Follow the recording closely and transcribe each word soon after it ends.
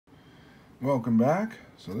Welcome back.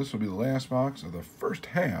 So this will be the last box of the first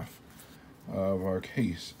half of our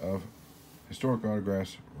case of Historic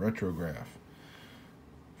Autographs RetroGraph.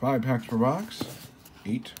 5 packs per box,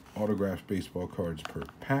 8 autographed baseball cards per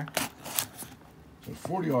pack. So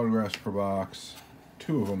 40 autographs per box,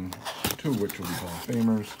 2 of which will be Hall of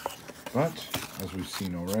Famers. But as we've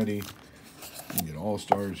seen already, you can get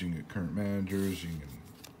All-Stars, you can get current managers, you can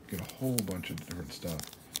get a whole bunch of different stuff.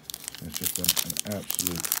 And it's just been an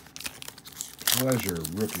absolute pleasure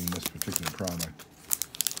ripping this particular product.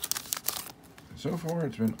 And so far,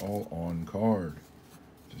 it's been all on card,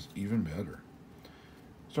 just even better.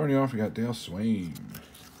 Starting off, we got Dale Swain,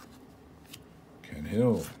 Ken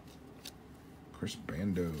Hill, Chris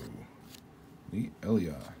Bando, Lee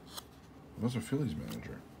Elliott, who was a Phillies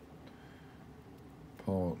manager,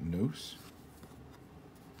 Paul Nose.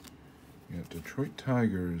 You got Detroit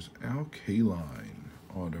Tigers, Al Kaline,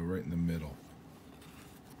 auto right in the middle.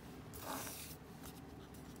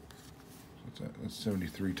 That's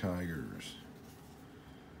 73 Tigers.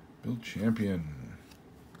 Bill Champion,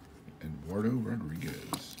 Eduardo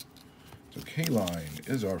Rodriguez. So K-Line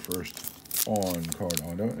is our first on-card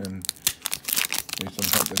auto, and based on the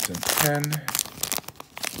fact that's in 10,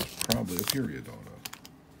 it's probably a period auto.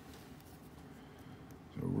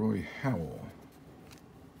 So Roy Howell,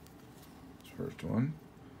 his first one.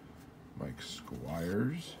 Mike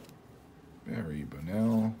Squires, Barry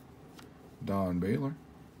Bonnell, Don Baylor.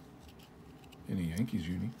 In a Yankees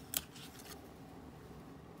uni.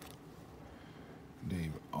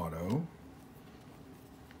 Dave Otto.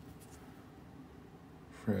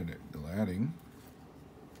 Fred Gladding.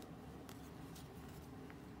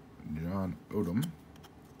 John Odom.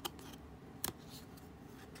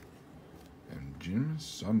 And Jim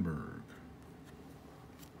Sundberg.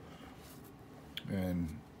 And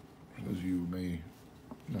for those of you who may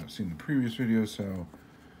not have seen the previous video, so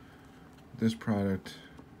this product,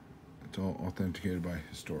 it's all authenticated by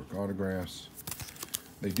Historic Autographs.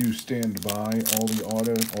 They do stand by all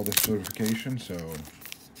the certification, so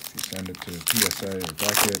if you send it to PSA or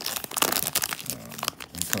Beckett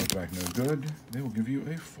and it comes back no good, they will give you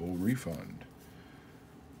a full refund.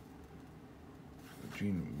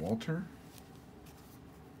 Gene Walter,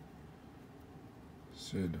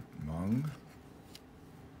 Sid Mung,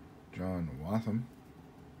 John Watham,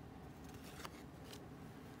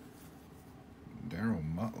 Darryl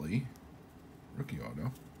Motley, rookie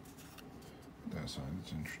auto. That side,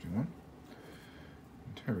 it's an interesting one.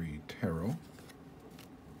 Terry Terrell.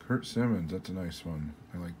 Kurt Simmons, that's a nice one.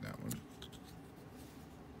 I like that one.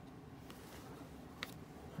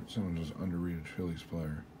 Kurt Simmons was an underrated Phillies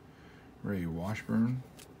player. Ray Washburn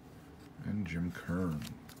and Jim Kern.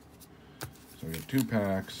 So we have 2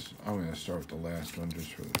 packs. I'm going to start with the last one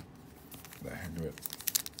just for the heck of it.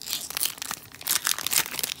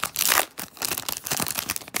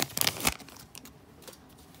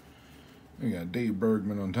 We got Dave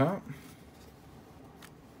Bergman on top.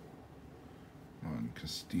 Juan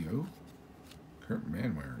Castillo. Kurt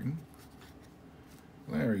Manwaring.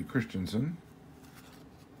 Larry Christensen.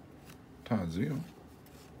 Todd Zeal.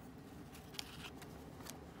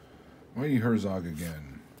 Whitey Herzog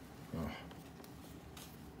again. Oh.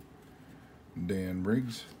 Dan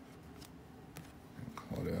Briggs. And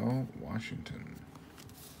Claudel Washington.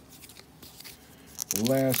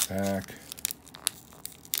 Last pack.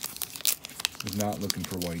 Is not looking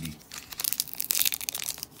for Whitey.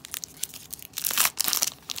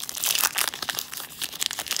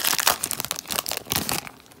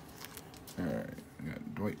 Alright, we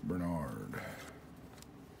got Dwight Bernard.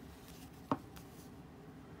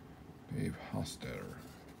 Dave Hostetter.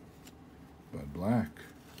 Bud Black.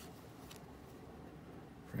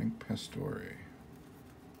 Frank Pastore.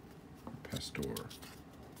 Pastor.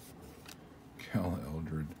 Cal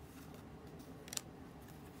Eldred.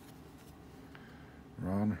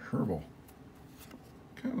 Ron Herbal.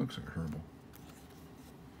 Kind of looks like Herbal.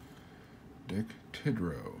 Dick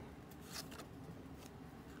Tidrow.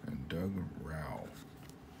 And Doug Rao.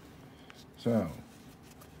 So,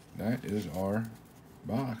 that is our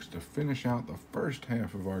box to finish out the first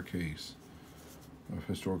half of our case of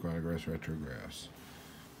Historic Autographs RetroGraphs.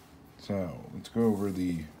 So, let's go over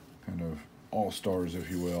the kind of all-stars, if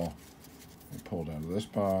you will. I pulled out of this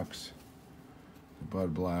box. The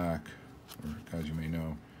Bud Black, or guys you may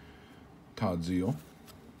know, Todd Zeal,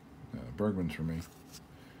 Bergman's for me,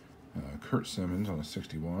 Kurt Simmons on a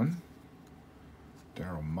 61,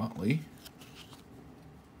 Darryl Motley,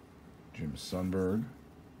 Jim Sundberg,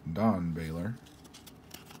 Don Baylor,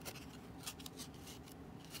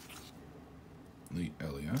 Lee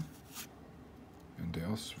Elliott, and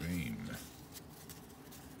Dale Swain.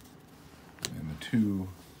 And the 2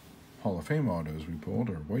 Hall of Fame autos we pulled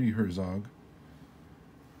are Whitey Herzog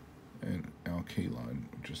and Al Kaline,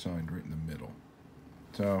 which is signed right in the middle.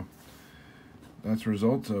 So that's the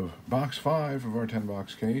results of box 5 of our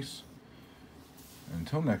 10-box case.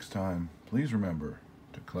 Until next time, please remember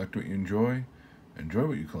to collect what you enjoy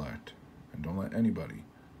what you collect, and don't let anybody,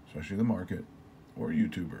 especially the market or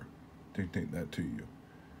YouTuber, dictate that to you.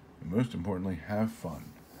 And most importantly, have fun.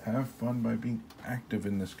 Have fun by being active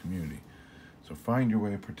in this community. So find your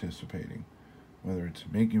way of participating, whether it's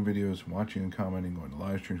making videos, watching and commenting, going to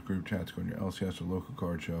live streams, group chats, going to your LCS or local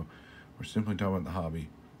card show, or simply talking about the hobby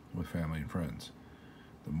with family and friends.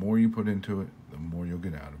 The more you put into it, the more you'll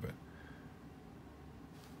get out of it.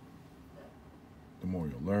 The more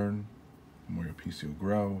you'll learn, the more your PC will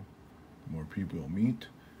grow, the more people you'll meet,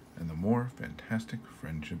 and the more fantastic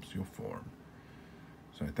friendships you'll form.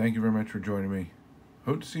 So I thank you very much for joining me.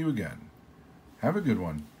 Hope to see you again. Have a good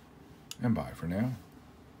one, and bye for now.